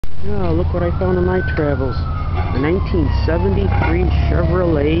Oh, look what I found in my travels. A 1973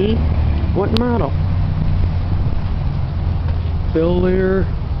 Chevrolet. What model? Bel-Air.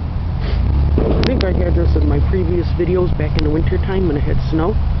 I think I had this in my previous videos back in the winter time when it had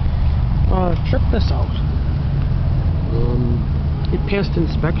snow. Check this out. It passed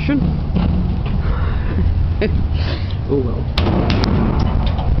inspection. Oh well.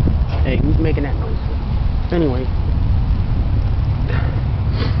 Hey, who's making that noise? Anyway.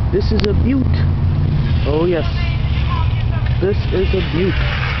 This is a beaut. Oh yes. This is a beaut.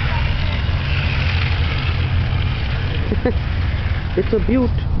 It's a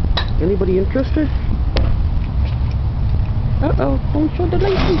beaut. Anybody interested? Uh-oh, don't show the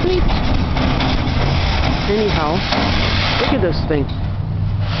license plate. Anyhow, look at this thing.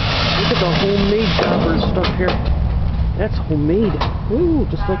 Look at the homemade jobber stuff here. That's homemade. Ooh,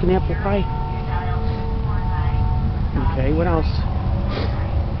 just like an apple pie. Okay, what else?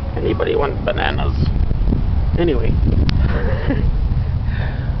 Anybody want bananas? Anyway.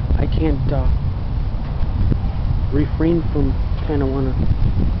 I can't refrain from kind of wanting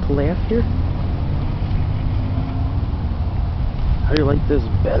to laugh here. How do you like this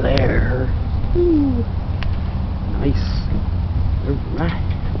Bel-Air? Ooh, nice.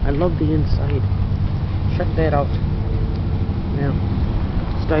 I love the inside. Check that out. Now,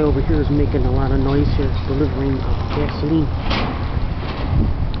 this guy over here is making a lot of noise here, delivering gasoline.